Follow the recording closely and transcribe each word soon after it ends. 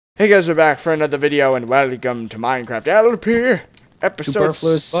Hey guys, we're back for another video, and welcome to Minecraft LP, episode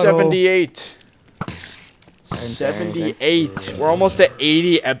 78. 78. We're almost at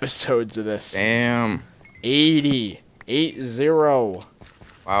 80 episodes of this. Damn. 80. 80.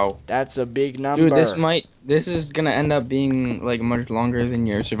 Wow. That's a big number. Dude, this is gonna end up being like much longer than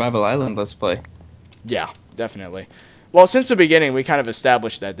your Survival Island Let's Play. Yeah, definitely. Well, since the beginning, we kind of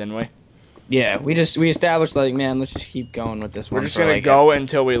established that, didn't we? Yeah, we established like, man, let's just keep going with this one. We're just gonna go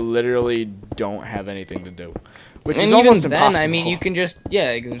until we literally don't have anything to do, which is even almost then, impossible. I mean, you can just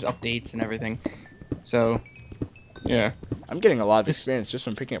there's updates and everything. So, yeah. I'm getting a lot of experience just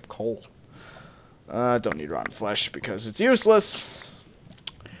from picking up coal. Don't need rotten flesh because it's useless.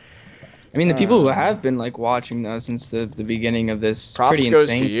 I mean, the people who have been like watching though since the beginning of this, props pretty goes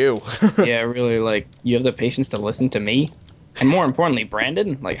insane. to you. Yeah, really, like you have the patience to listen to me. And more importantly,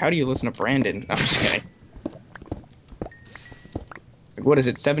 Brandon? Like, how do you listen to Brandon? No, I'm just kidding. Like, what is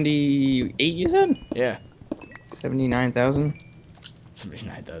it, 78 you said? Yeah. 79,000?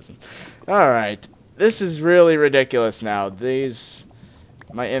 79,000. Alright. This is really ridiculous now.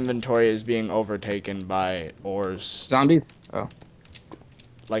 My inventory is being overtaken by ores. Zombies? Oh.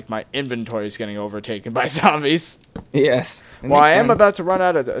 Like, my inventory is getting overtaken by zombies. Yes. Well, I am about to run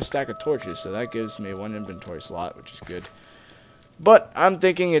out of a stack of torches, so that gives me one inventory slot, which is good. But I'm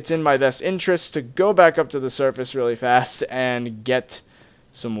thinking it's in my best interest to go back up to the surface really fast and get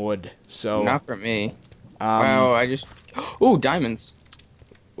some wood. So not for me. Wow, I just... Ooh, diamonds.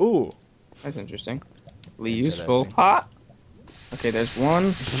 Ooh. That's interesting. Really useful. Ha! Okay, there's one.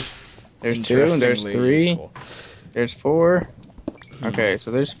 There's two. There's three. Useful. There's four. Okay,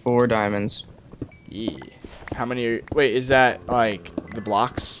 so there's 4 diamonds. Yeah. How many... Wait, is that, like, the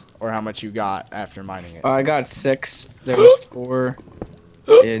blocks? Or how much you got after mining it? I got 6. There was 4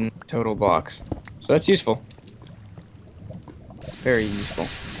 in total blocks. So that's useful. Very useful.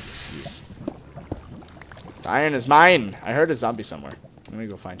 Jeez. The iron is mine. I heard a zombie somewhere. Let me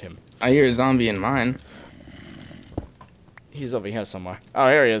go find him. I hear a zombie in mine. He's over here somewhere. Oh,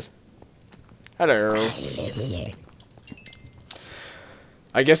 here he is. Hello.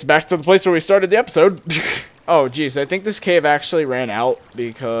 I guess back to the place where we started the episode. Oh, geez, I think this cave actually ran out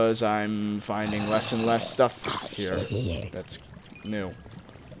because I'm finding less and less stuff here that's new.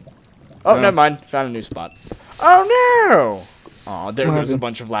 Oh, never mind. Found a new spot. Oh, no! Aw, there goes a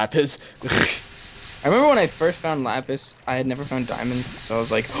bunch of lapis. I remember when I first found lapis, I had never found diamonds, so I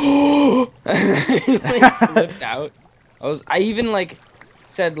was like, oh! I flipped out. I even, like,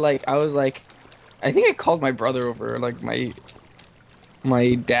 said, like, I think I called my brother over, like,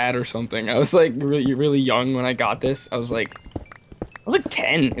 my dad or something. I was like really young when I got this. I was like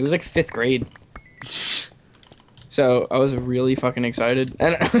 10. It was like 5th grade. So I was really fucking excited,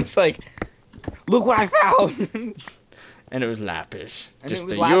 and I was like, "Look what I found!" And it was lapis. Just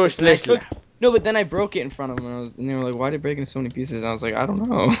the useless lapis. No, but then I broke it in front of them, and they were like, "Why did it break into so many pieces?" And I was like, "I don't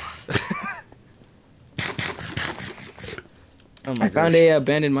know." Oh my I found a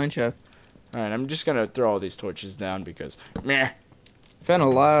abandoned mine shaft. All right, I'm just gonna throw all these torches down because meh. I found a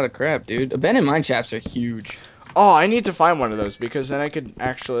lot of crap, dude. Abandoned mine shafts are huge. Oh, I need to find one of those because then I could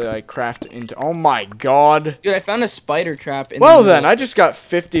actually like craft into. Oh my god. Dude, I found a spider trap. Well then, I just got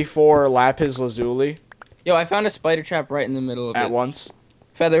 54 lapis lazuli. Yo, I found a spider trap right in the middle of it. At once.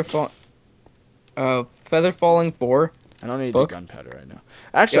 Feather falling 4. I don't need the gunpowder right now.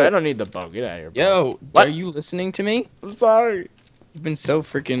 Actually, I don't need the bow. Get out of here, bro. Yo, what? Are you listening to me? I'm sorry. You've been so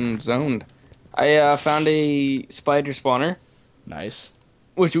freaking zoned. I found a spider spawner. Nice.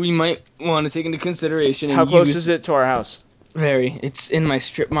 Which we might want to take into consideration. How close is it to our house? Very. It's in my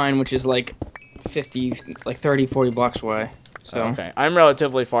strip mine, which is like 30, 40 blocks away. So. Okay. I'm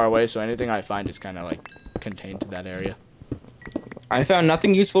relatively far away, so anything I find is kind of like contained to that area. I found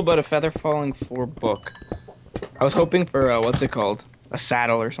nothing useful but a feather falling 4 book. I was hoping for, what's it called? A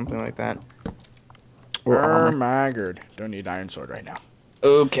saddle or something like that. Or armor. My god. Don't need iron sword right now.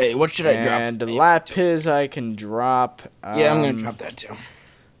 Okay, what should I drop? And the lapis I can drop. Yeah, I'm gonna drop that too.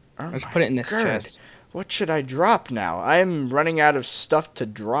 Let's put it in this chest. What should I drop now? I'm running out of stuff to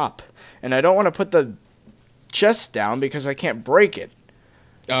drop. And I don't want to put the chest down because I can't break it.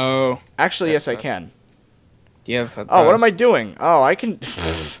 Oh. Actually, yes, I can. Do you have oh, what am I doing? Oh, I can...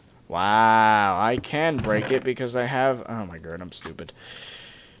 Wow, I can break it because I have... Oh my god, I'm stupid.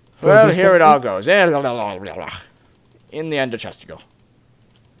 Well, here it all goes. In the ender chest you go.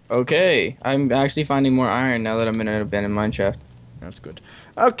 Okay, I'm actually finding more iron now that I'm in an abandoned mine shaft. That's good.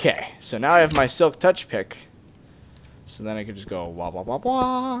 Okay, so now I have my silk touch pick. So then I can just go wah wah wah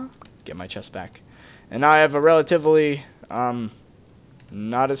wah. Get my chest back. And now I have a relatively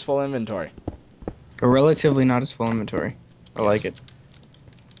not as full inventory. A relatively not as full inventory. I like it.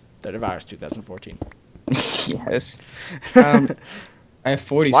 ThirtyVirus 2014. Yes. I have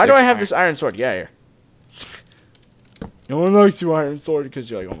 46. Why do I have this iron sword? Get out of here. No one likes you, iron sword, because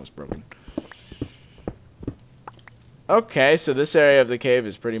you're like almost broken. Okay, so this area of the cave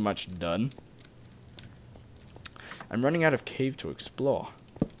is pretty much done. I'm running out of cave to explore.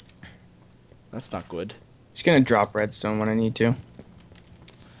 That's not good. Just gonna drop redstone when I need to.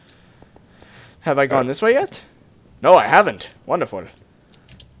 Have I gone this way yet? No, I haven't. Wonderful.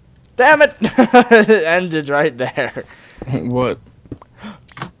 Damn it! It ended right there. What?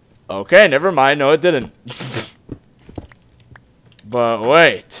 Okay, never mind. No, it didn't. But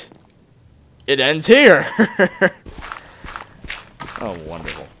wait. It ends here. Oh,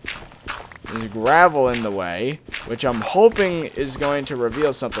 wonderful. There's gravel in the way, which I'm hoping is going to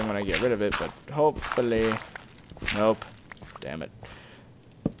reveal something when I get rid of it, but hopefully... Nope. Damn it.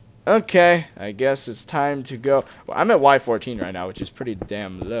 Okay, I guess it's time to go. Well, I'm at Y14 right now, which is pretty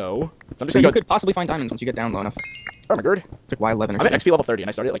damn low. So you could possibly find diamonds once you get down low enough. Oh my god. It's like Y11 or I'm at XP level 30, and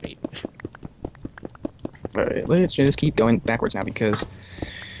I started at like 8. Alright, let's just keep going backwards now because...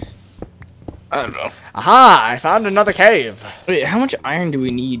 I don't know. Aha! I found another cave! Wait, how much iron do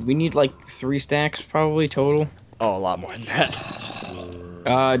we need? We need like 3 stacks probably total. Oh, a lot more than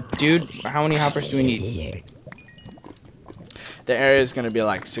that. Dude, how many hoppers do we need? The area is going to be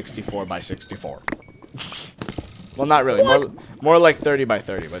like 64 by 64. Well, not really. More like 30 by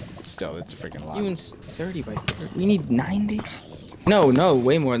 30, but still, it's a freaking lot. Even 30 by 30? We need 90? No,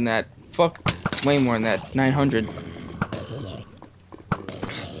 way more than that. Fuck, way more than that. 900.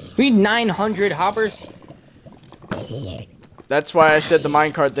 We need 900 hoppers? That's why I said the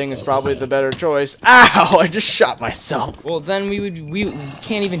minecart thing is probably the better choice. Ow! I just shot myself. Well, then we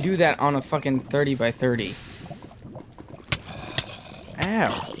can't even do that on a fucking 30 by 30.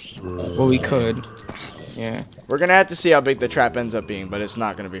 Ow. Well, we could. Yeah. We're gonna have to see how big the trap ends up being, but it's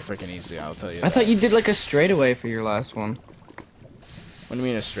not gonna be freaking easy, I'll tell you that. I thought you did like a straightaway for your last one. What do you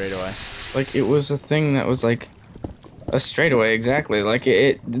mean a straightaway? Like, it was a thing that was like a straightaway, exactly. Like,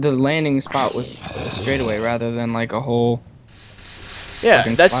 the landing spot was a straightaway rather than like a whole... Yeah,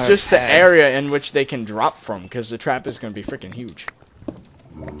 that's just the pad. area in which they can drop from, because the trap is gonna be freaking huge.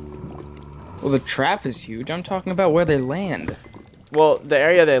 Well, the trap is huge. I'm talking about where they land. Well, the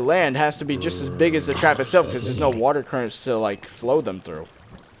area they land has to be just as big as the trap itself, because there's no water currents to, like, flow them through.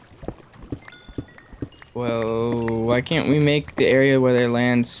 Well, why can't we make the area where they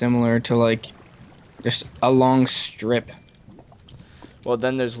land similar to, like, just a long strip? Well,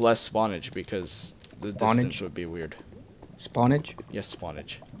 then there's less spawnage, because the distance would be weird. Spawnage? Yes,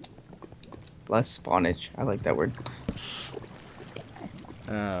 spawnage. Less spawnage. I like that word.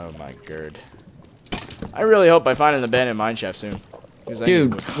 Oh, my god. I really hope I find an abandoned mineshaft soon.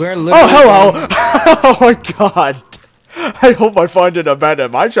 Dude, we're literally... Oh, hello! Oh my god! I hope I find an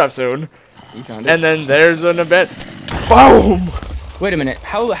abandoned mineshaft soon. You found it? And then there's an abandoned... Boom! Wait a minute.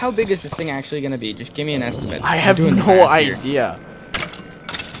 How big is this thing actually going to be? Just give me an estimate. I have no idea.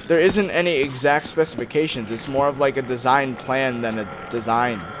 There isn't any exact specifications. It's more of like a design plan than a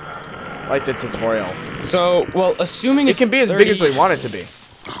design. Like the tutorial. So, well, assuming it can be as big as we want it to be.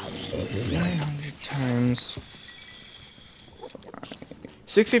 900 times...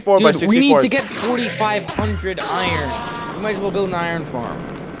 64 Dude, by 64. we need to get 4,500 iron. We might as well build an iron farm.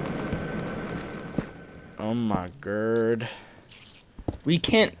 Oh my god. We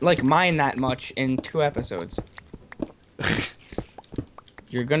can't, like, mine that much in 2 episodes.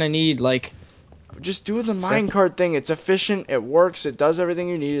 You're gonna need, like... Just do the minecart thing. It's efficient, it works, it does everything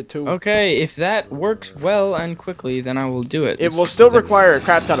you need it to. Okay, if that works well and quickly, then I will do it. It will still require a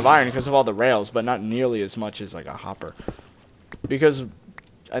crap ton of iron because of all the rails, but not nearly as much as, like, a hopper. Because...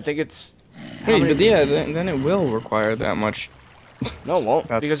 I think it's... Hey, but yeah, then it will require that much. No, it won't.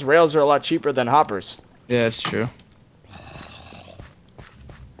 Because rails are a lot cheaper than hoppers. Yeah, it's true.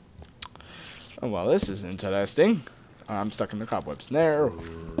 Oh, well, this is interesting. I'm stuck in the cobwebs. There.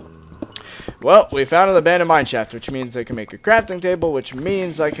 Well, we found an abandoned mineshaft, which means I can make a crafting table, which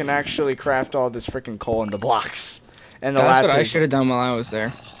means I can actually craft all this freaking coal into blocks. And that's what I should have done while I was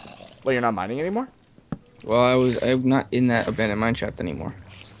there. Well, you're not mining anymore? Well, I'm not in that abandoned mineshaft anymore.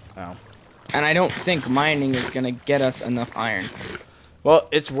 Oh. And I don't think mining is gonna get us enough iron. Well,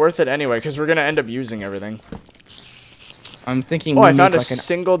 it's worth it anyway, because we're gonna end up using everything. I'm thinking. Oh, I found a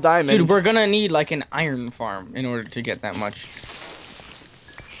single diamond. Dude, we're gonna need like an iron farm in order to get that much.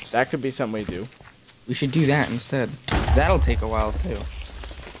 That could be something we do. We should do that instead. That'll take a while too.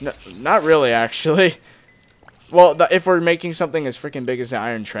 No, not really, actually. Well, if we're making something as freaking big as the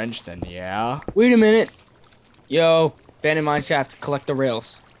iron trench, then yeah. Wait a minute. Yo, abandoned mineshaft. Collect the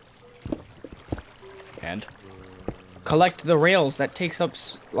rails. And? collect the rails. That takes up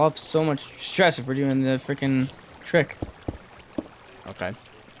off so much stress if we're doing the freaking trick. Okay.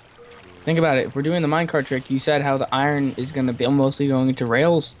 Think about it. If we're doing the minecart trick, you said how the iron is gonna be mostly going into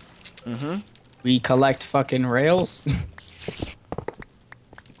rails. Mm-hmm. We collect fucking rails.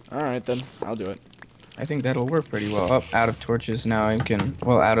 All right, then. I'll do it. I think that'll work pretty well. Up, out of torches now. I can,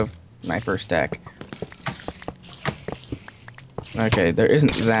 well, out of my first stack. Okay, there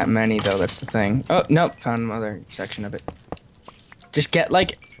isn't that many though. That's the thing. Oh nope, found another section of it. Just get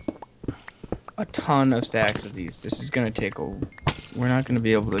like a ton of stacks of these. This is gonna take a. We're not gonna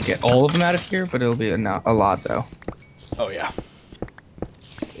be able to get all of them out of here, but it'll be a lot though. Oh yeah.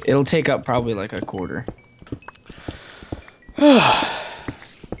 It'll take up probably like a quarter.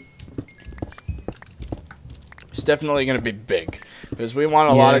 It's definitely gonna be big because we want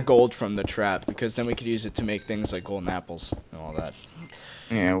a lot of gold from the trap because then we could use it to make things like golden apples and all that.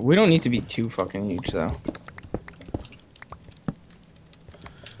 Yeah, we don't need to be too fucking huge though.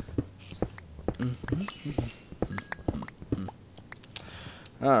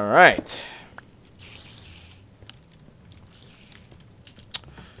 All right.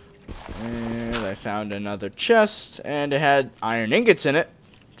 And I found another chest, and it had iron ingots in it,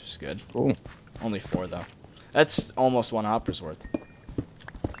 which is good. Cool. Only 4 though. That's almost 1 hopper's worth.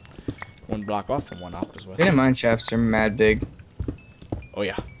 1 block off from 1 hopper's worth. Didn't mine shafts are mad big. Oh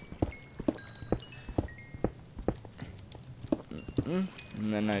yeah. And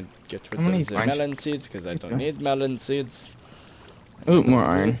then I get rid of the melon seeds because I don't need melon seeds. Ooh, more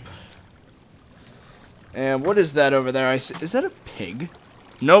iron. And what is that over there? Is that a pig?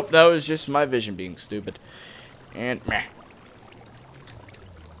 Nope, that was just my vision being stupid. And meh.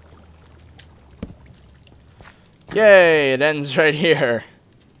 Yay, it ends right here.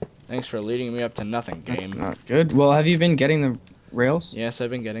 Thanks for leading me up to nothing, game. That's not good. Well, have you been getting the rails? Yes, I've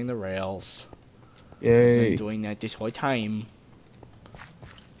been getting the rails. Yay. I've been doing that this whole time.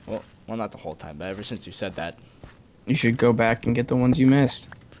 Well, not the whole time, but ever since you said that. You should go back and get the ones you missed.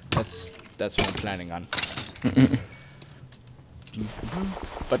 That's what I'm planning on.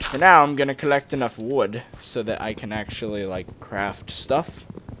 But for now, I'm gonna collect enough wood so that I can actually like craft stuff.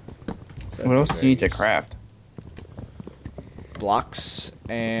 What else do you need to craft? Blocks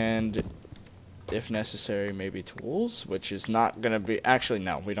and, if necessary, maybe tools, which is not gonna be. Actually,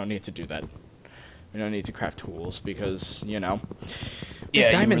 no, we don't need to do that. We don't need to craft tools because we have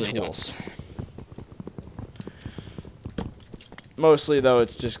diamond tools. Mostly, though,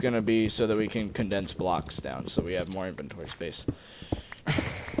 it's just going to be so that we can condense blocks down so we have more inventory space.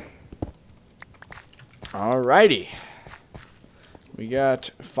 Alrighty. We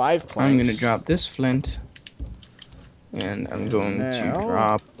got 5 planks. I'm going to drop this flint. And I'm going to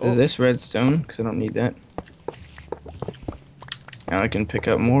drop this redstone, because I don't need that. Now I can pick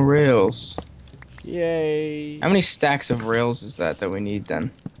up more rails. Yay. How many stacks of rails is that we need, then?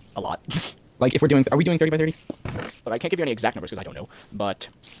 A lot. Like, if we're doing, are we doing 30 by 30? But I can't give you any exact numbers because I don't know. But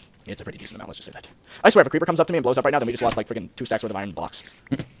it's a pretty decent amount, let's just say that. I swear, if a creeper comes up to me and blows up right now, then we just lost like friggin' 2 stacks worth of iron blocks.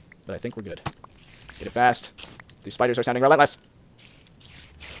 But I think we're good. Get it fast. These spiders are sounding relentless.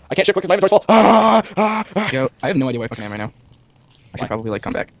 I can't shift quick because my inventory's full. Yo, I have no idea where I fucking am right now. I should probably, like,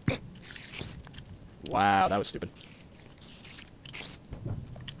 come back. Wow, that was stupid.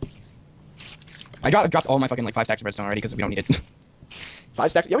 I dropped all my fucking, like, 5 stacks of redstone already because we don't need it.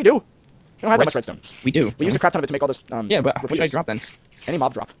 5 stacks? Yeah, we do. We don't have that much redstone. We do. We used a crap ton of it to make all this. Yeah, but what should I drop then? Any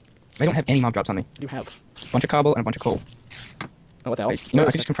mob drop. I don't have any mob drops on me. What do you have? A bunch of cobble and a bunch of coal. Oh, what the hell? Wait, you know, I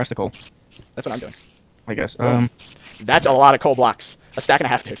can just compress the coal. That's what I'm doing. I guess. That's a lot of coal blocks. A stack and a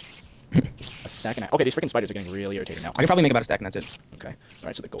half, dude. A stack and a half. Okay, these freaking spiders are getting really irritating now. I could probably make about a stack and that's it. Okay.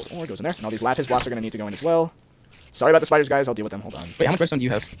 Alright, so the gold ore goes in there. And all these lapis blocks are going to need to go in as well. Sorry about the spiders, guys. I'll deal with them. Hold on. Wait, how much redstone do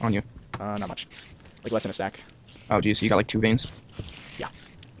you have on you? Not much. Like less than a stack. Oh, geez, so you got like 2 veins? Yeah.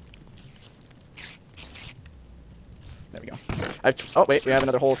 There we go. Oh, wait, we have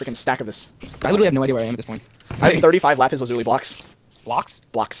another whole freaking stack of this. I literally have no idea where I am at this point. I have 35 lapis lazuli blocks. Blocks?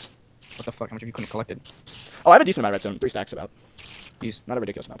 Blocks. What the fuck? How much have you couldn't have collected? Oh, I have a decent amount of redstone. 3 stacks about. Jeez. Not a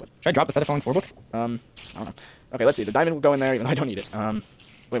ridiculous amount, but. Should I drop the feather falling 4 book? I don't know. Okay, let's see. The diamond will go in there, even though I don't need it. Wait,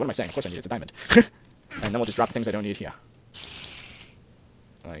 what am I saying? Of course I need it. It's a diamond. And then we'll just drop things I don't need here.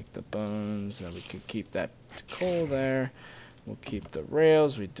 Like the bones, and we can keep that coal there. We'll keep the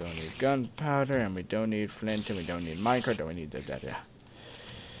rails. We don't need gunpowder, and we don't need flint, and we don't need minecart. Don't we need that? Yeah.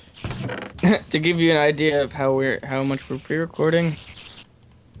 To give you an idea of how much we're pre-recording,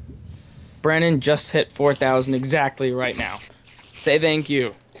 Brennan just hit 4,000 exactly right now. Say thank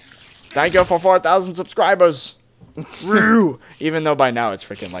you. Thank you for 4,000 subscribers. Woo! Even though by now it's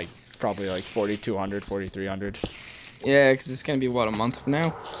freaking like probably like 4,200, 4,300. Yeah, because it's gonna be what, a month from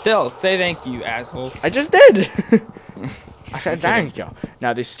now. Still, say thank you, asshole. I just did. I said thank you.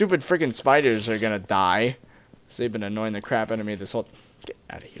 Now these stupid freaking spiders are gonna die. So they've been annoying the crap out of me this whole. Get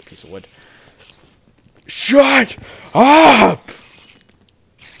out of here, piece of wood. Shut up!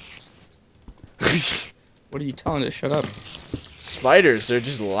 What are you telling it? Shut up. Spiders, they're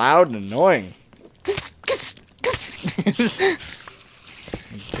just loud and annoying.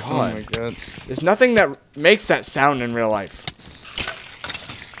 God. Oh my god. There's nothing that makes that sound in real life.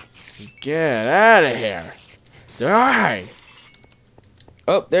 Get out of here. Die.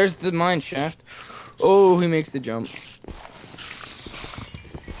 Oh, there's the mine shaft. Oh, he makes the jump.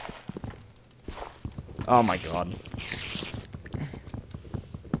 Oh my god.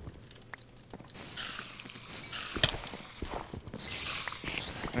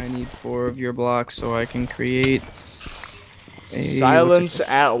 I need 4 of your blocks so I can create a... Silence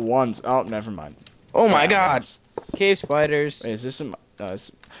at once. Oh, never mind. Oh my god. Cave spiders. Wait, is this in my,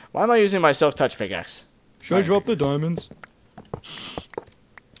 why am I using my silk touch pickaxe? Should I drop the diamonds?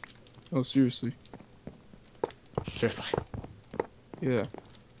 Oh, seriously. Seriously. Yeah.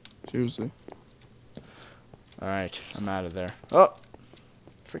 Seriously. Alright, I'm out of there. Oh!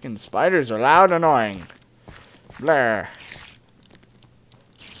 Freaking spiders are loud and annoying. Blair.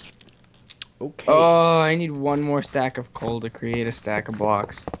 Okay. Oh, I need 1 more stack of coal to create a stack of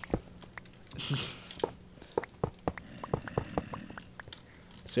blocks.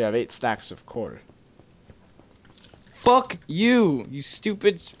 So you have 8 stacks of core. Fuck you, you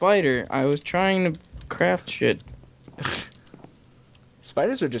stupid spider. I was trying to craft shit.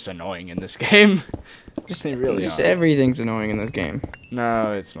 Spiders are just annoying in this game. They really Just are. everything's annoying in this game.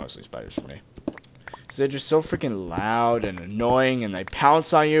 No, it's mostly spiders for me. 'Cause they're just so freaking loud and annoying, and they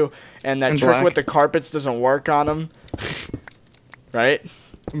pounce on you, and that And trick black. with the carpets doesn't work on them. Right?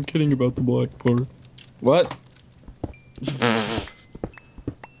 I'm kidding about the black part. What?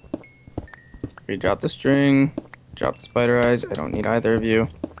 Okay, drop the string. Drop the spider eyes. I don't need either of you.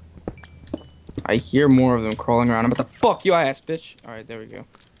 I hear more of them crawling around. I'm about to fuck you ass, bitch. Alright, there we go.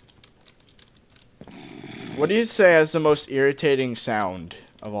 What do you say has the most irritating sound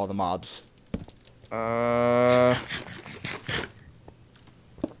of all the mobs?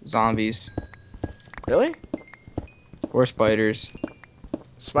 Zombies. Really? Or spiders.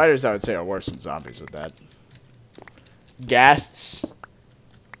 Spiders, I would say, are worse than zombies with that. Ghasts.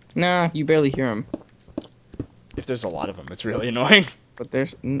 Nah, you barely hear them. If there's a lot of them, it's really annoying. But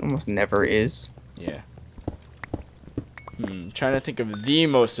there's almost never is. Yeah. Trying to think of the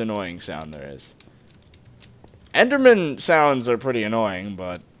most annoying sound there is. Enderman sounds are pretty annoying,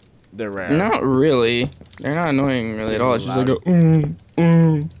 but they're rare. Not really. They're not annoying really at all. It's just like Louder.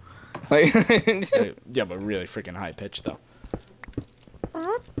 a like. Yeah, but really freaking high pitched though.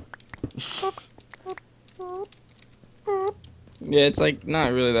 Yeah, it's like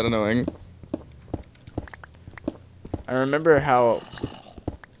not really that annoying. I remember how.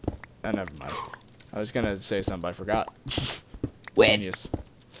 Oh, never mind. I was gonna say something, but I forgot. When? Genius.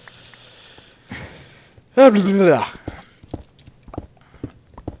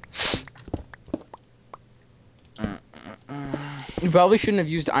 You probably shouldn't have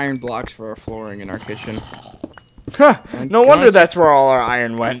used iron blocks for our flooring in our kitchen. No wonder that's where all our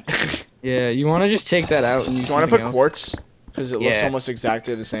iron went. Yeah, you want to just take that out and use Do you want to something put else? quartz? Because it looks Yeah. almost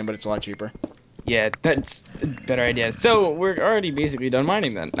exactly the same, but it's a lot cheaper. Yeah, that's a better idea. So we're already basically done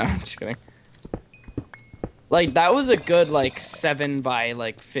mining then. No, I'm just kidding. Like that was a good like 7 by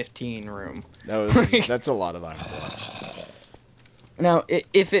like 15 room. That's a lot of iron blocks. Now,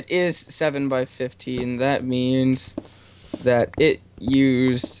 if it is 7 by 15, that means that it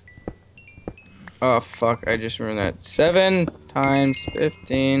used. Oh fuck! I just ruined that. 7 times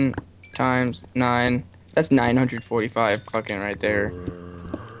 15 times 9. That's 945 fucking right there.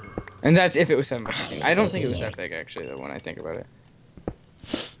 And that's if it was 7 by 15. I don't think it was that big actually, though. When I think about it,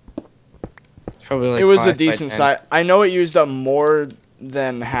 it's probably like. It was 5 a by decent 10. size. I know it used up more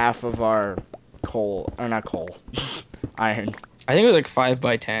than half of our coal, or not coal, iron. I think it was like 5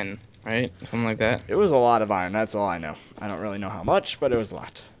 by 10, right? Something like that. It was a lot of iron. That's all I know. I don't really know how much, but it was a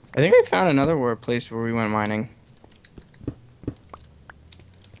lot. I think I found another place where we went mining.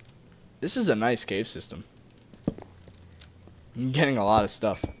 This is a nice cave system. I'm getting a lot of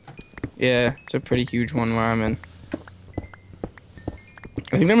stuff. Yeah, it's a pretty huge one where I'm in.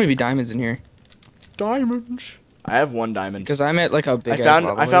 I think there might be diamonds in here. Diamonds. I have 1 diamond. Because I'm at like a big.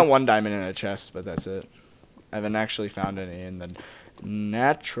 I found 1 diamond in a chest, but that's it. I haven't actually found any in the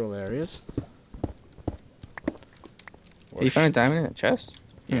natural areas. You found a diamond in a chest?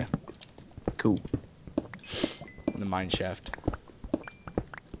 Yeah. Cool. In the mine shaft.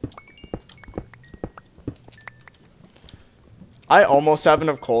 I almost have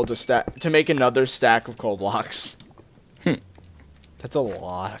enough coal to make another stack of coal blocks. That's a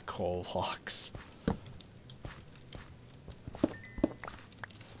lot of coal blocks.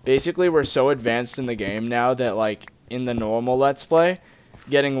 Basically, we're so advanced in the game now that, like, in the normal Let's Play,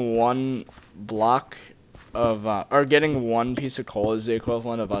 getting one block of, or getting one piece of coal is the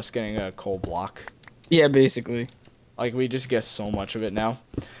equivalent of us getting a coal block. Yeah, basically. Like, we just get so much of it now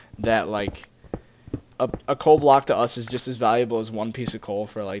that, like, a coal block to us is just as valuable as one piece of coal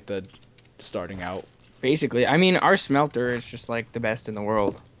for, like, the starting out. Basically. I mean, our smelter is just, like, the best in the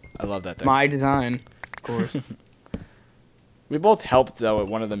world. I love that thing. My design, of course. We both helped, though, at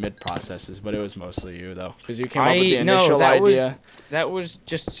one of the mid-processes, but it was mostly you, though. Because you came up with the initial idea. That was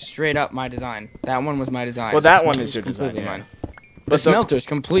just straight up my design. That one was my design. Well, that one is your design, yeah. Mine. The smelter is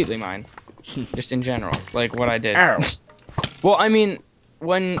completely mine. Just in general. Like, what I did. Well, I mean,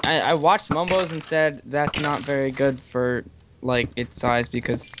 when I watched Mumbo's and said that's not very good for, like, its size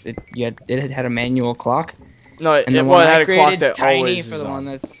because it had a manual clock. No, it had a clock that tiny always for the one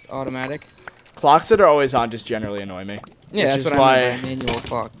that's automatic. Clocks that are always on just generally annoy me. Yeah, that's what I mean by a manual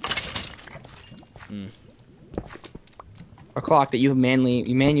clock. A clock that you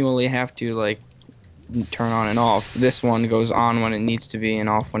manually have to, like, turn on and off. This one goes on when it needs to be and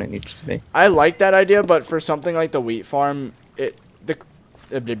off when it needs to be. I like that idea, but for something like the wheat farm, the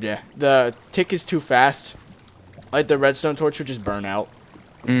tick is too fast. Like, the redstone torch would just burn out.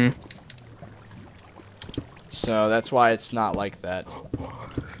 So that's why it's not like that.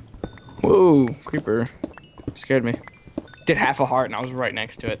 Whoa, creeper. Scared me. Did half a heart and I was right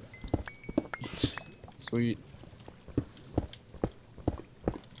next to it. Sweet.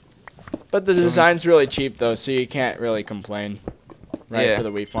 But the design's really cheap, though, so you can't really complain. Right, yeah. For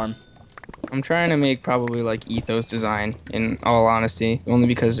the wheat farm. I'm trying to make probably, like, Ethos design, in all honesty. Only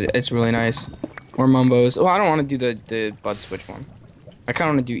because it's really nice. Or Mumbo's. Oh, I don't want to do the bud switch one. I kind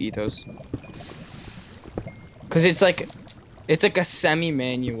of want to do Ethos. Because it's like a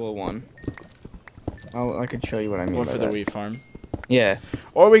semi-manual one. I could show you what I mean. One by for that. the wheat farm. Yeah.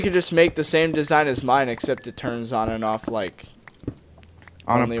 Or we could just make the same design as mine, except it turns on and off, like,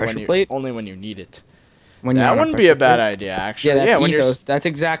 on a pressure plate? Only when you need it. When that wouldn't be a bad idea, actually. Yeah, that's Ethos. That's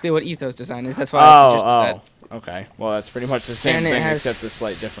exactly what Ethos design is. That's why I suggested that. Okay. Well, that's pretty much the same thing, except a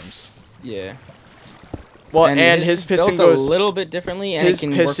slight difference. Yeah. Well, and his piston goes a little bit differently, and it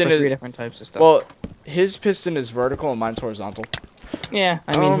can work for 3 different types of stuff. Well, his piston is vertical and mine's horizontal. Yeah,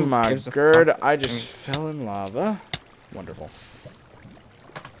 I mean, oh my god, I just fell in lava. Wonderful.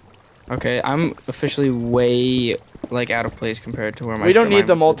 Okay, I'm officially way, like, out of place compared to where my... We don't need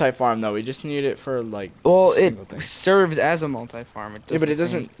the multi-farm, though. We just need it for, like, well, it serves as a multi-farm. Yeah, but it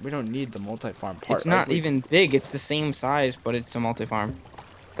doesn't... We don't need the multi-farm part. It's not even big. It's the same size, but it's a multi-farm.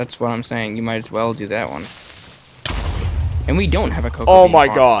 That's what I'm saying. You might as well do that one. And we don't have a cocoa Oh bean my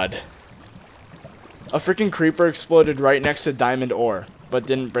farm. god. A freaking creeper exploded right next to diamond ore, but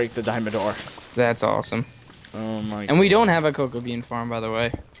didn't break the diamond ore. That's awesome. Oh my god. And we don't have a cocoa bean farm, by the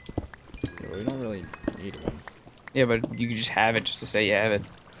way. Yeah, we don't really need one. Yeah, but you can just have it just to say you have it.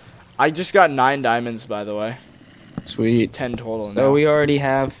 I just got 9 diamonds, by the way. Sweet. 10 total so now. We already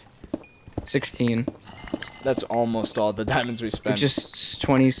have 16. That's almost all the diamonds we spent. Just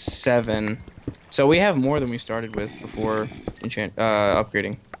 27. So we have more than we started with before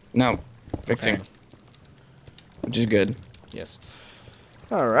upgrading. No, fixing. Okay. Which is good. Yes.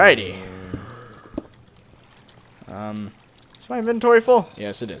 Alrighty. Is my inventory full?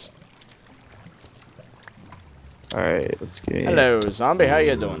 Yes, it is. Alright, let's get... Hello, zombie. How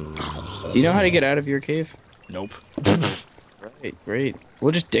you doing? Do you know how to get out of your cave? Nope. Right, great.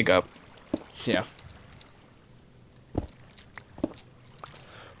 We'll just dig up. Yeah.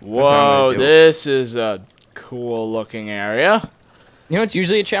 Whoa, this is a cool looking area. You know, it's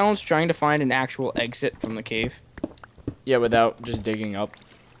usually a challenge trying to find an actual exit from the cave. Yeah, without just digging up.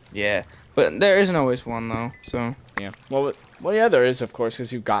 Yeah, but there isn't always one, though, so... Yeah. Well, yeah, there is, of course,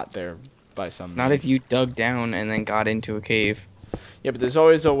 because you got there by some Not means. if you dug down and then got into a cave. Yeah, but there's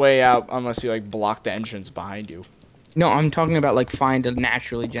always a way out unless you, like, block the entrance behind you. No, I'm talking about, like, find a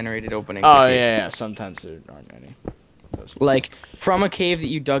naturally generated opening. Oh, yeah. Sometimes there aren't any. Like, from a cave that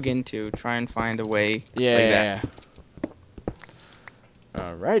you dug into, try and find a way yeah.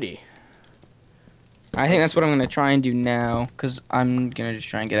 Alrighty. I think that's what I'm going to try and do now, because I'm going to just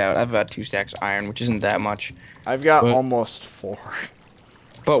try and get out. I have about 2 stacks of iron, which isn't that much. I've got almost 4.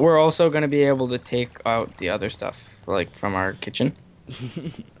 But we're also going to be able to take out the other stuff, like, from our kitchen.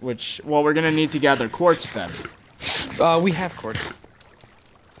 Which, well, we're going to need to gather quartz then. We have quartz.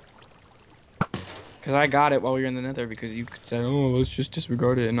 Because I got it while we were in the nether, because you said, oh, let's just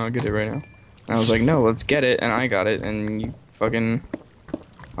disregard it and not get it right now. And I was like, no, let's get it, and I got it, and you fucking...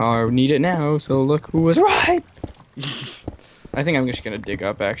 need it now, so look who was right! I think I'm just gonna dig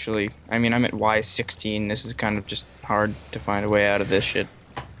up, actually. I mean, I'm at Y16. This is kind of just hard to find a way out of this shit.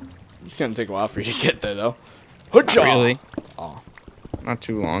 It's gonna take a while for you to get there, though. Not really. Oh, Not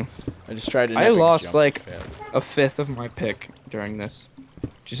too long. I just tried an I epic lost, jump, like, failed. a fifth of my pick during this.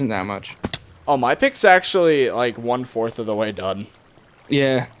 Which isn't that much. Oh, my pick's actually, like, 1/4 of the way done.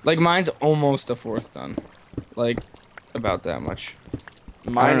 Yeah, like, mine's almost a fourth done. Like, about that much.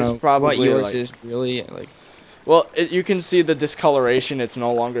 Mine is know probably, what yours like... is really, like... Well, you can see the discoloration. It's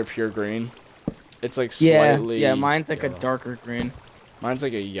no longer pure green. It's, like, slightly... Yeah, mine's like yellow. a darker green. Mine's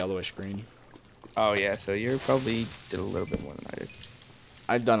like a yellowish green. Oh, yeah, so you probably did a little bit more than I did.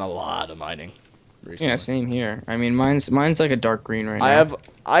 I've done a lot of mining recently. Yeah, same here. I mean, mine's like a dark green right now.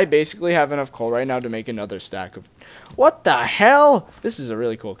 I basically have enough coal right now to make another stack of... What the hell? This is a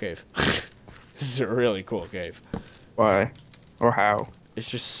really cool cave. This is a really cool cave. Why? Or how? It's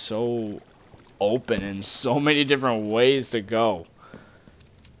just so open and so many different ways to go.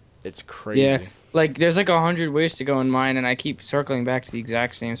 It's crazy. Yeah, like, there's like 100 ways to go in mine, and I keep circling back to the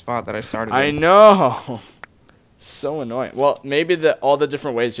exact same spot that I started I in. know. So annoying. Well, maybe all the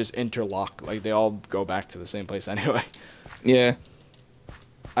different ways just interlock. Like, they all go back to the same place anyway. Yeah.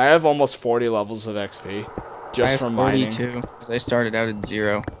 I have almost 40 levels of XP just from mining. I have 42, because I started out at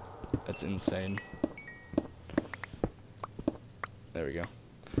 0. That's insane. There we go.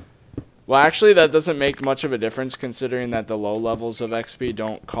 Well, actually, that doesn't make much of a difference considering that the low levels of XP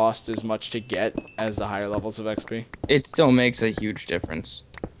don't cost as much to get as the higher levels of XP. It still makes a huge difference.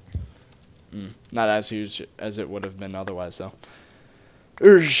 Not as huge as it would have been otherwise, though.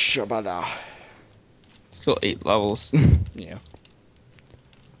 Still 8 levels. Yeah.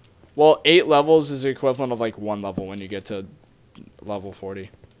 Well, 8 levels is the equivalent of like 1 level when you get to level 40.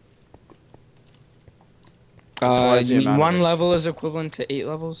 You mean 1 level is equivalent to 8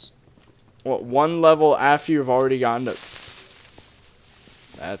 levels? Well, 1 level after you've already gotten to...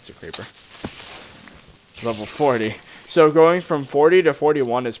 That's a creeper. Level 40. So going from 40 to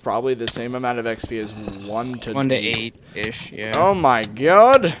 41 is probably the same amount of XP as 1 to 8-ish, yeah. Oh my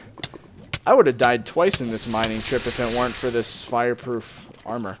god! I would have died twice in this mining trip if it weren't for this fireproof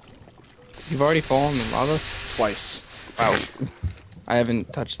armor. You've already fallen in lava? Twice. Wow. I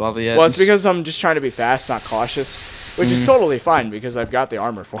haven't touched lava yet. Well, it's because I'm just trying to be fast, not cautious. Which is totally fine because I've got the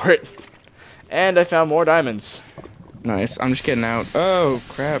armor for it. And I found more diamonds. Nice. I'm just getting out. Oh,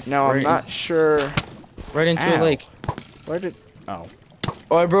 crap. Now, I'm not sure... Right into a lake. Where did... Oh.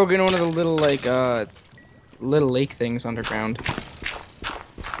 Oh, I broke into one of the little, like, little lake things underground.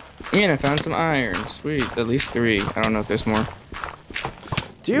 And I found some iron. Sweet. At least 3. I don't know if there's more.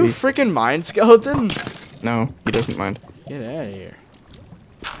 Do you freaking mind, skeleton? No, he doesn't mind. Get out of here.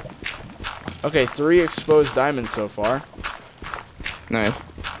 Okay, 3 exposed diamonds so far. Nice.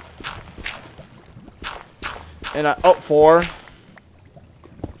 And oh, 4.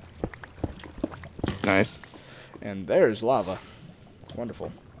 Nice. And there's lava.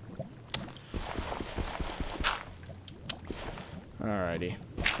 Wonderful. Alrighty.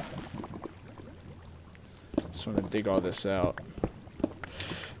 Just want to dig all this out.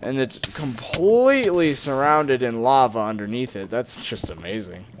 And it's completely surrounded in lava underneath it. That's just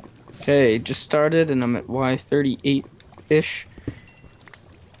amazing. Okay, just started and I'm at Y38-ish.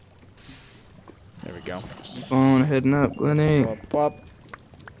 There we go. Keep on heading up, Glenny. Up, up.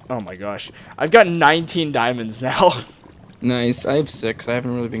 Oh my gosh. I've got 19 diamonds now. Nice. I have 6. I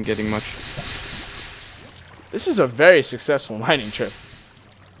haven't really been getting much. This is a very successful mining trip.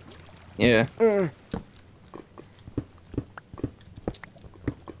 Yeah.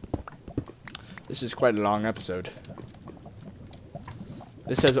 This is quite a long episode.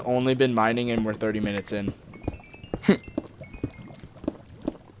 This has only been mining and we're 30 minutes in.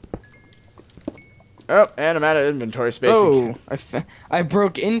 Oh, and I'm out of inventory space. Oh, I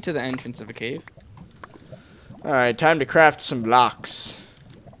broke into the entrance of a cave. Alright, time to craft some blocks.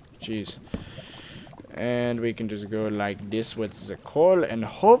 Jeez. And we can just go like this with the coal, and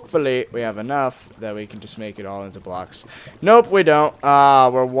hopefully we have enough that we can just make it all into blocks. Nope, we don't.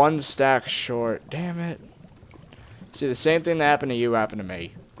 We're 1 stack short. Damn it. See, the same thing that happened to you happened to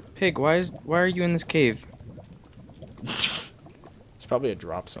me. Pig, why are you in this cave? It's probably a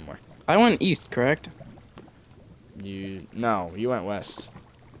drop somewhere. I went east, correct? No, you went west.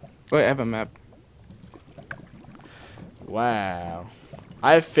 Wait, I have a map. Wow.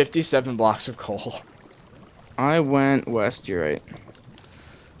 I have 57 blocks of coal. I went west, you're right.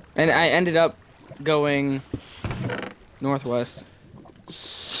 And I ended up going northwest.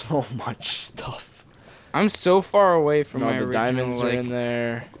 So much stuff. I'm so far away from my All the original, diamonds are in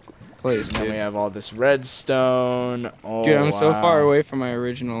there. place, And then dude. we have all this redstone. Oh, Dude, I'm so far wow. away from my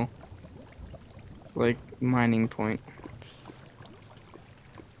original, like, mining point.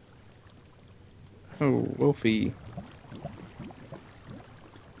 Oh, Wolfie.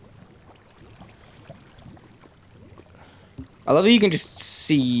 I love that you can just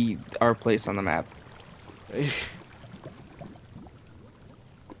see our place on the map.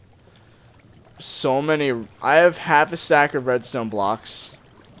 So many. I have half a stack of redstone blocks.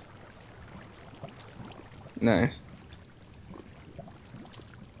 Nice.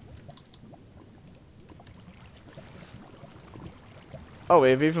 Oh, we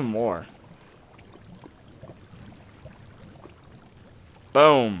have even more.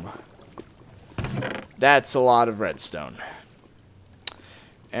 Boom. That's a lot of redstone.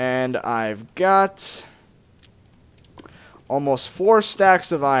 And I've got almost 4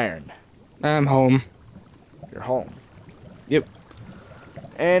 stacks of iron. I'm home. You're home. Yep.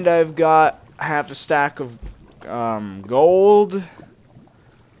 And I've got half a stack of gold.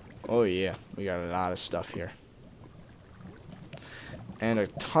 Oh yeah, we got a lot of stuff here. And a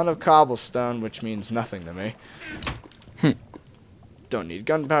ton of cobblestone, which means nothing to me. Don't need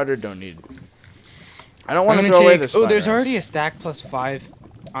gunpowder, don't need... I don't want to throw away this. Oh, there's already a stack plus 5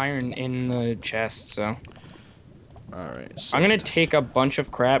 iron in the chest, so... Alright, so I'm gonna take a bunch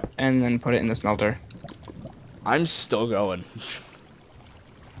of crap and then put it in the smelter. I'm still going.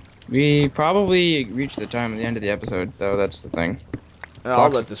 We probably reached the time at the end of the episode, though, that's the thing. I'll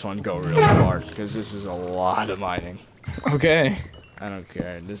let this one go really far, because this is a lot of mining. Okay. I don't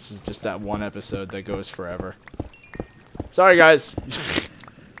care. This is just that one episode that goes forever. Sorry, guys.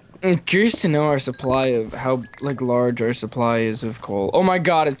 I'm curious to know our supply of how, like, large our supply is of coal. Oh my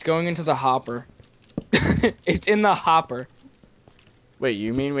god, it's going into the hopper. It's in the hopper. Wait,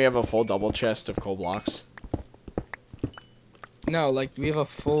 you mean we have a full double chest of coal blocks? No, like, we have a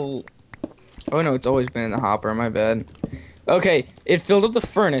full... Oh no, it's always been in the hopper, my bad. Okay, it filled up the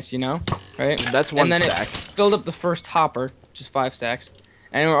furnace, you know? Right? That's one stack. And then stack. It filled up the first hopper, which is 5 stacks.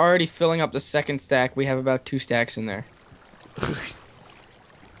 And we're already filling up the second stack. We have about 2 stacks in there.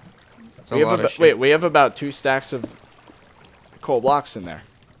 That's a lot of shit. Wait, we have about 2 stacks of coal blocks in there.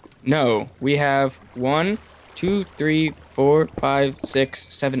 No, we have 1, 2, 3, 4, 5,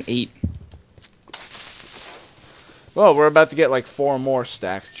 6, 7, 8. Well, we're about to get like 4 more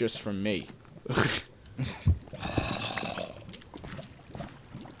stacks just from me.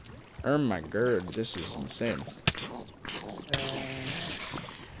 Oh my god, this is insane.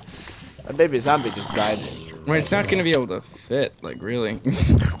 A baby zombie just died. Well, it's not gonna be able to fit, like, really.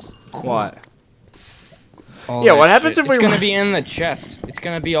 What? All Yeah, that what happens shit. if we... It's gonna be in the chest. It's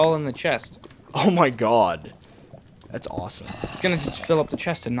gonna be all in the chest. Oh my god. That's awesome. It's gonna just fill up the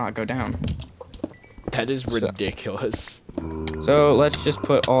chest and not go down. That is ridiculous. So let's just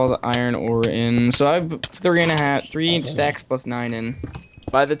put all the iron ore in. So I've 3 stacks plus 9 in.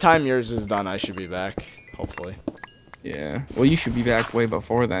 By the time yours is done, I should be back. Hopefully. Yeah. Well, you should be back way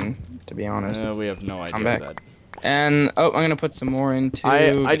before then, to be honest. We have no idea I'm back. that. And, oh, I'm gonna put some more into...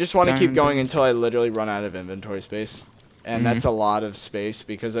 I just want to keep going until I literally run out of inventory space. And that's a lot of space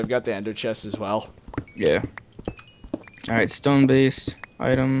because I've got the ender chest as well. Yeah. Alright, stone-based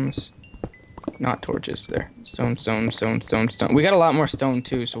items. Not torches there. Stone, stone, stone, stone, stone. We got a lot more stone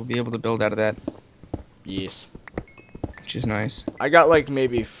too, so we'll be able to build out of that. Yes. Which is nice. I got like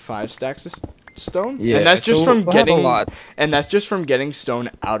maybe 5 stacks of stone. Yeah, and that's just so from we'll have a getting lot. And that's just from getting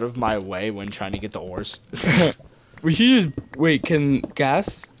stone out of my way when trying to get the ores. We should just wait, can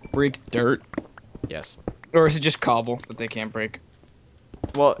gas break dirt? Yes. Or is it just cobble that they can't break?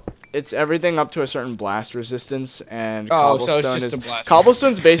 Well, it's everything up to a certain blast resistance, and Oh, so cobblestone it's just is a blast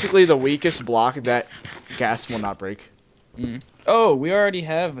cobblestone's basically the weakest block that gas will not break. Oh, we already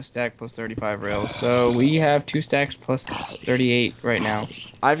have a stack plus 35 rails, so we have 2 stacks plus 38 right now.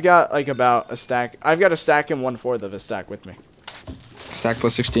 I've got like about a stack. I've got a stack and 1/4 of a stack with me. Stack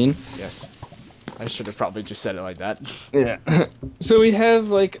plus 16? Yes. I should have probably just said it like that. Yeah. So we have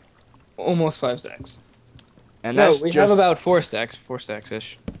like almost 5 stacks. And that's no, we just, have about 4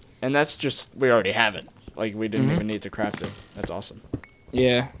 stacks-ish. And that's just, we already have it. Like, we didn't even need to craft it. That's awesome.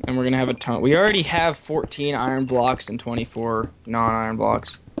 Yeah, and we're gonna have a ton. We already have 14 iron blocks and 24 non-iron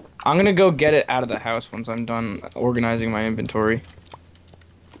blocks. I'm gonna go get it out of the house once I'm done organizing my inventory.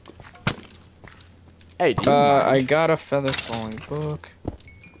 Hey, do you mind? I got a feather falling book.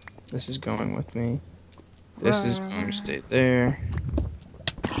 This is going with me. This is going to stay there.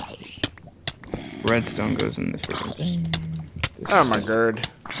 Redstone goes in the freaking thing. Oh my god.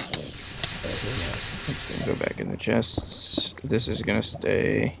 It's gonna go back in the chests. This is gonna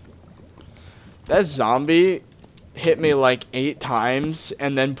stay. That zombie hit me like 8 times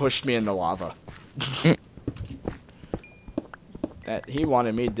and then pushed me into lava. That he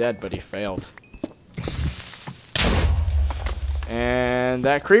wanted me dead, but he failed. And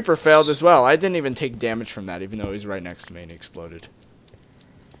that creeper failed as well. I didn't even take damage from that, even though he was right next to me and he exploded.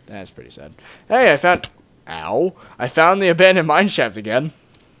 That's pretty sad. Hey, I found... Ow. I found the abandoned mine shaft again.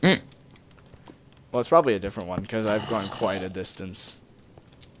 Well, it's probably a different one, because I've gone quite a distance.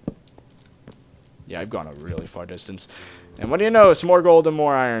 Yeah, I've gone a really far distance. And what do you know? It's more gold and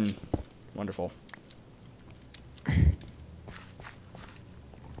more iron. Wonderful.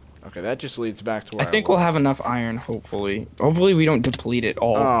 Okay, that just leads back to where I think we'll have enough iron, hopefully. Hopefully we don't deplete it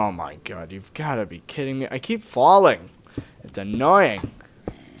all. Oh my god, you've got to be kidding me. I keep falling. It's annoying.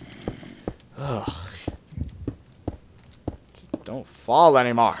 Ugh. Just don't fall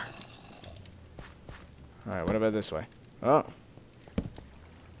anymore. Alright, what about this way? Oh.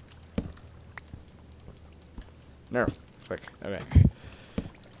 No. Quick. Okay.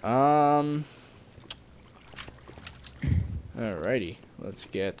 Alrighty. Let's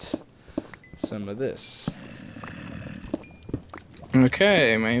get some of this.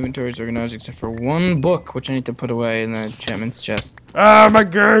 Okay, my inventory is organized except for one book, which I need to put away in the enchantment's chest. Oh my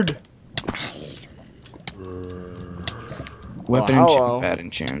god! Weapon enchant, bad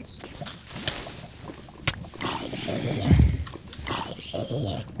enchants.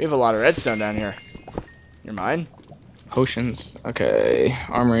 We have a lot of redstone down here. You're mine? Potions. Okay.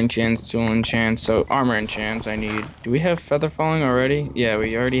 Armor enchants, tool enchants. So, armor enchants I need. Do we have feather falling already? Yeah,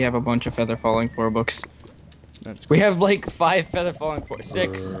 we already have a bunch of feather falling 4 books. We have like 5 feather falling 4,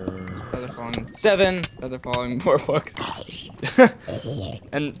 6 feather falling 7 feather falling 4 books.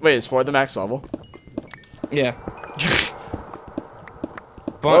 And wait, is 4 the max level? Yeah.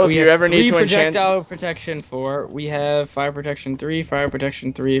 But Well, if we you have ever need 3 to enchant- projectile protection 4. We have fire protection 3, fire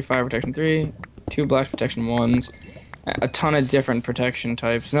protection 3, fire protection 3, 2 blast protection 1s. A ton of different protection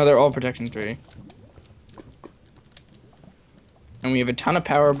types. No, they're all protection 3. And we have a ton of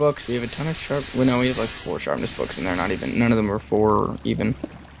power books. We have a ton of sharp. Well, no, we have like 4 sharpness books, and they're not even. None of them are 4 even.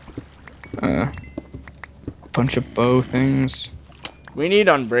 Bunch of bow things. We need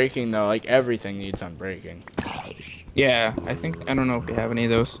unbreaking though. Like everything needs unbreaking. Yeah, I don't know if we have any of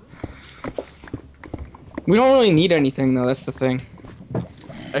those. We don't really need anything though. That's the thing.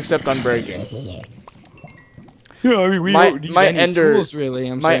 Except unbreaking. Yeah, I mean, we don't need any tools really.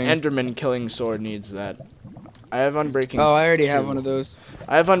 My Enderman killing sword needs that. I have unbreaking. Oh, I already 2. have one of those.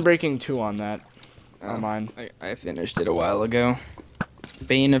 I have unbreaking 2 on that. On mine. I finished it a while ago.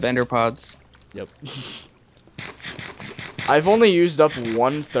 Bane of Enderpods. Yep. I've only used up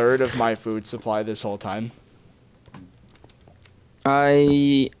 1/3 of my food supply this whole time.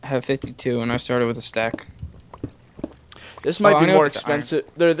 I have 52, and I started with a stack. This might be I'm more gonna get the iron.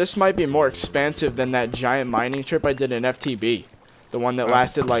 expensive. This might be more expensive than that giant mining trip I did in FTB. The one that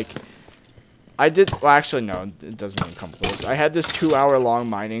lasted like... well, actually, no. It doesn't even come close. I had this 2-hour-long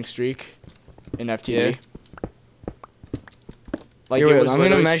mining streak in FTB. Yeah. Like, Here, it was I'm gonna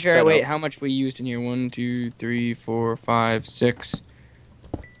literally measure. sped Wait, up. how much we used in here? 1, 2, 3, 4, 5, 6.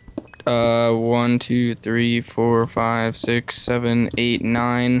 1, 2, 3, 4, 5, 6, 7, 8,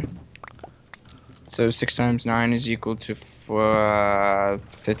 9. So 6 times 9 is equal to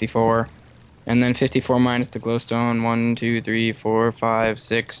 54. And then 54 minus the glowstone. 1, 2, 3, 4, 5,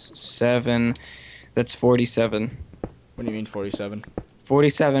 6, 7. That's 47. What do you mean 47?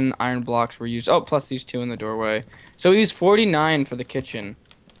 47 iron blocks were used. Oh, plus these 2 in the doorway. So we used 49 for the kitchen.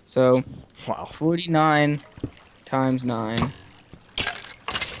 So Wow. 49 times 9.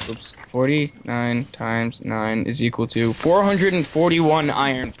 Oops. 49 times 9 is equal to 441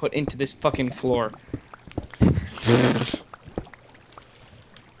 iron put into this fucking floor.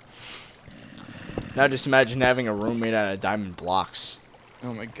 Now just imagine having a room made out of diamond blocks.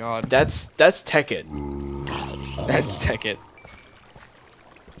 Oh my god. That's tech it. That's tech it.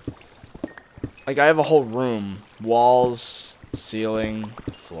 Like, I have a whole room. Walls, ceiling,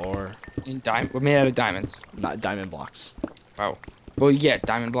 floor. We're made out of diamonds. Not diamond blocks. Wow. Well, yeah,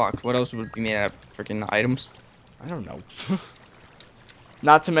 diamond blocks. What else would be made out of freaking items? I don't know.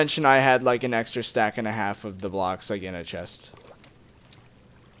 Not to mention I had like an extra stack and a half of the blocks like in a chest.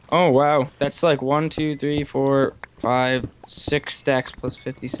 Oh, wow. That's like 1, 2, 3, 4, 5, 6 stacks plus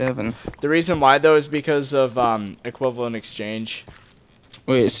 57. The reason why though is because of equivalent exchange.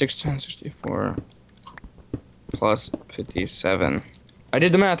 Wait, 6 times 64 plus 57. I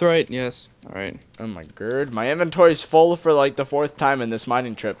did the math right. Yes. All right. Oh my god, my inventory's full for like the 4th time in this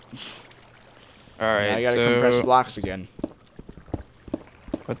mining trip. All right. Now I gotta compress blocks again.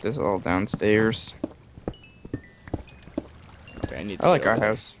 Put this all downstairs. Okay, I need to I like go our there.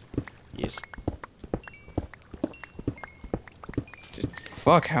 house. Yes. Just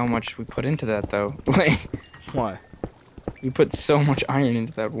fuck how much we put into that though. Like, What? we put so much iron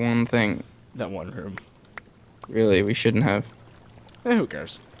into that one thing. That one room. Really, we shouldn't have. Who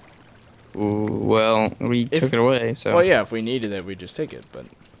cares? Ooh, well, we took it away, so. Well, yeah, if we needed it, we'd just take it. But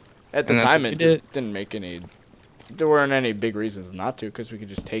at the time, it didn't make any. There weren't any big reasons not to, because we could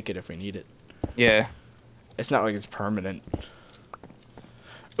just take it if we need it. Yeah. It's not like it's permanent.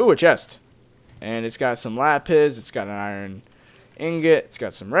 Ooh, a chest. And it's got some lapis. It's got an iron ingot. It's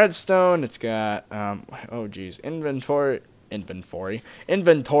got some redstone. It's got, oh, geez. Inventory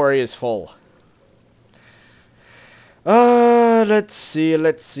is full. Let's see.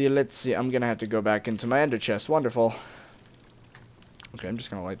 I'm going to have to go back into my ender chest. Wonderful. Okay, I'm just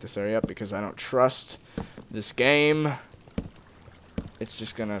going to light this area up because I don't trust this game. It's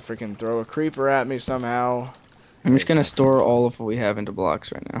just going to freaking throw a creeper at me somehow. I'm just going to store all of what we have into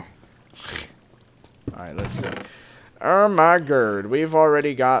blocks right now. Alright, let's see. Oh my god. We've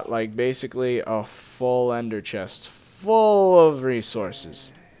already got, like, basically a full ender chest. Full of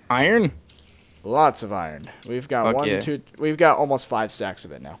resources. Iron? Lots of iron. We've got we've got almost 5 stacks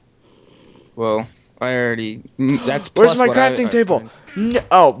of it now. Well, I already... That's Where's my crafting table? No,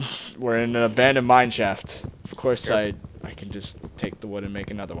 oh, we're in an abandoned mine shaft. Of course, I can just take the wood and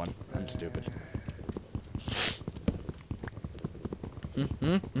make another one. I'm stupid.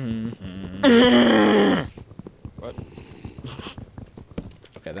 What?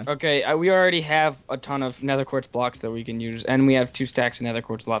 Okay, then. Okay, we already have a ton of nether quartz blocks that we can use, and we have 2 stacks of nether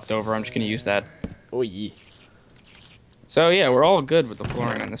quartz left over. I'm just going to use that. Oh, yeah. So, yeah, we're all good with the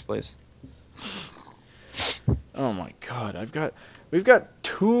flooring in this place. Oh, my God. We've got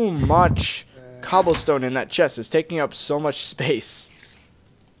too much cobblestone in that chest. It's taking up so much space.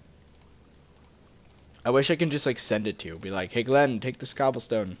 I wish I could just, like, send it to you. Be like, hey, Glenn, take this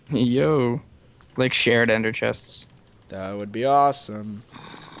cobblestone. Yo. Like shared ender chests. That would be awesome.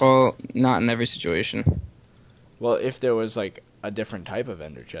 Well, not in every situation. Well, if there was, like, a different type of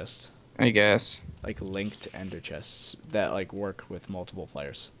ender chest. I guess. Like, linked ender chests that, like, work with multiple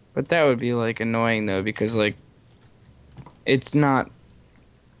players. But that would be, like, annoying, though, because, like, it's not...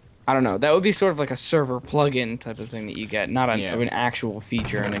 I don't know. That would be sort of like a server plugin type of thing that you get, not an actual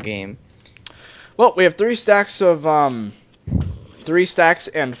feature in a game. Well, we have 3 stacks of, 3 stacks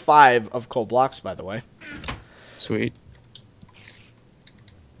and 5 of coal blocks, by the way. Sweet.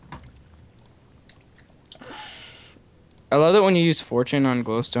 I love that when you use fortune on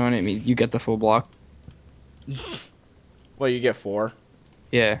glowstone, it means you get the full block. Well, you get 4.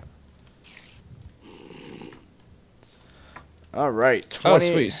 Yeah. All right. 20... Oh,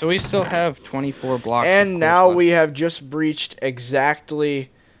 sweet. So we still have 24 blocks. And now we have just breached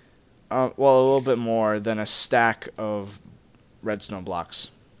exactly, well, a little bit more than a stack of redstone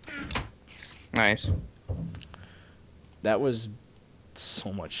blocks. Nice. That was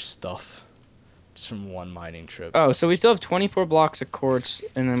so much stuff. Just from one mining trip. Oh, so we still have 24 blocks of quartz,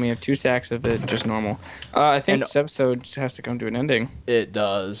 and then we have 2 stacks of it, just normal. I think this episode has to come to an ending. It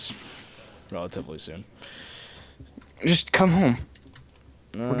does. Relatively soon. Just come home.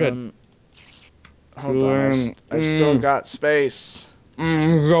 We're good. Hold on. I've still got space.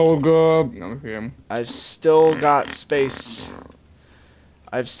 So good. Okay. I've still got space.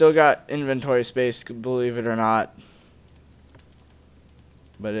 I've still got inventory space, believe it or not.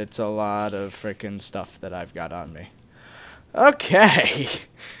 But it's a lot of frickin' stuff that I've got on me. Okay.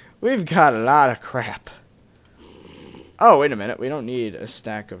 We've got a lot of crap. Oh, wait a minute. We don't need a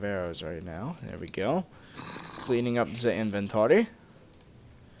stack of arrows right now. There we go. Cleaning up the inventory.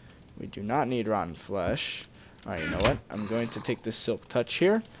 We do not need rotten flesh. Alright, you know what? I'm going to take this silk touch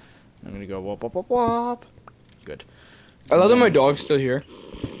here. I'm going to go whoop, whoop, whoop, whoop. Good. I love that my dog's still here.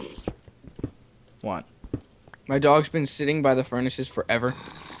 What? My dog's been sitting by the furnaces forever.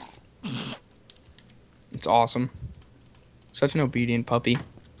 It's awesome. Such an obedient puppy.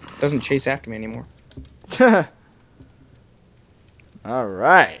 Doesn't chase after me anymore.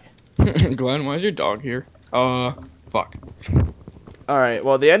 Alright. Glenn, why is your dog here? Fuck. Alright,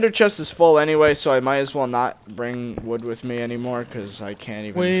 well, the ender chest is full anyway, so I might as well not bring wood with me anymore, because I can't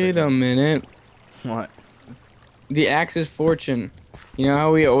even... Wait a minute. What? The axe is fortune. You know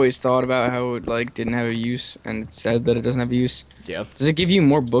how we always thought about how it, like, didn't have a use, and it said that it doesn't have a use? Yeah. Does it give you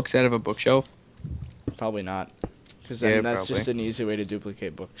more books out of a bookshelf? Probably not. Because then that's just an easy way to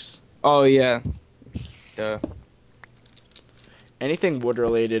duplicate books. Oh, yeah. Duh. Anything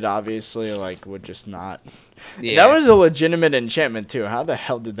wood-related, obviously, like, would just not... Yeah. That was a legitimate enchantment, too. How the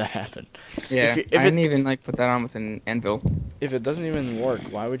hell did that happen? Yeah, I didn't even, like, put that on with an anvil. If it doesn't even work,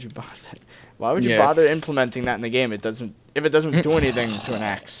 why would you bother? Why would you bother implementing that in the game? It doesn't... If it doesn't do anything to an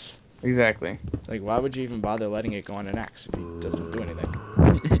axe. Exactly. Like, why would you even bother letting it go on an axe if it doesn't do anything?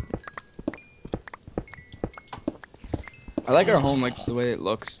 I like our home, like just the way it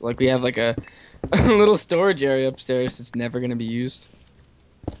looks. Like we have like a, a little storage area upstairs that's never gonna be used.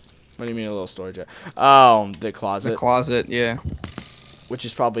 What do you mean a little storage area? Oh, the closet. The closet, yeah. Which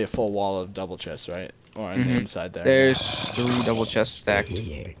is probably a full wall of double chests, right? Or on the inside there. There's 3 double chests stacked.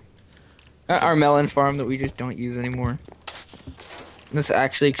 Our melon farm that we just don't use anymore. This is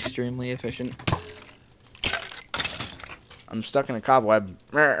actually extremely efficient. I'm stuck in a cobweb.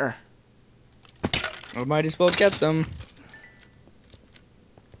 I might as well get them.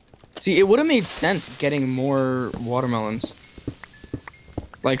 See, it would have made sense getting more watermelons.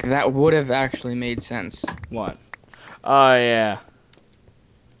 Like, that would have actually made sense. What? Oh, yeah.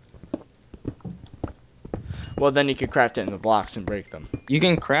 Well, then you could craft it into blocks and break them. You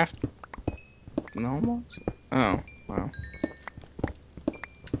can craft... No? Oh, wow.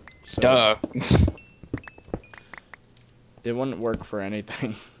 So Duh. It wouldn't work for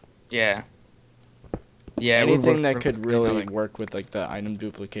anything. Yeah. Yeah, Anything that could really work with, like, the item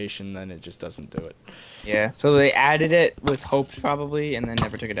duplication, then it just doesn't do it. Yeah, so they added it with hopes, probably, and then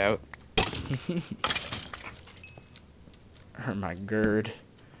never took it out. Oh, my gird.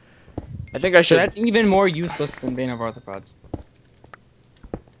 I think I should... So that's even more useless than Bane of Arthropods.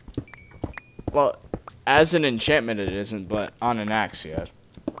 Well, as an enchantment it isn't, but on an axe yet.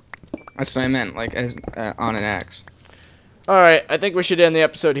 That's what I meant, like, as on an axe. Alright, I think we should end the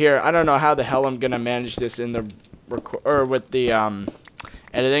episode here. I don't know how the hell I'm gonna manage this in the with the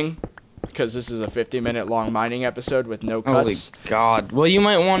editing, because this is a 50-minute long mining episode with no cuts. Holy God. Well, you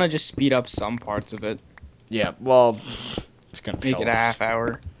might want to just speed up some parts of it. Yeah, well, it's gonna make it a half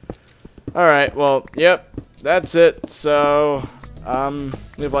hour. Alright, well, yep, that's it. So,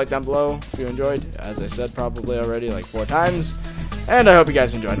 leave a like down below if you enjoyed. As I said probably already like 4 times. And I hope you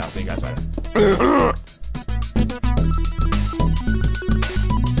guys enjoyed, and I'll see you guys later.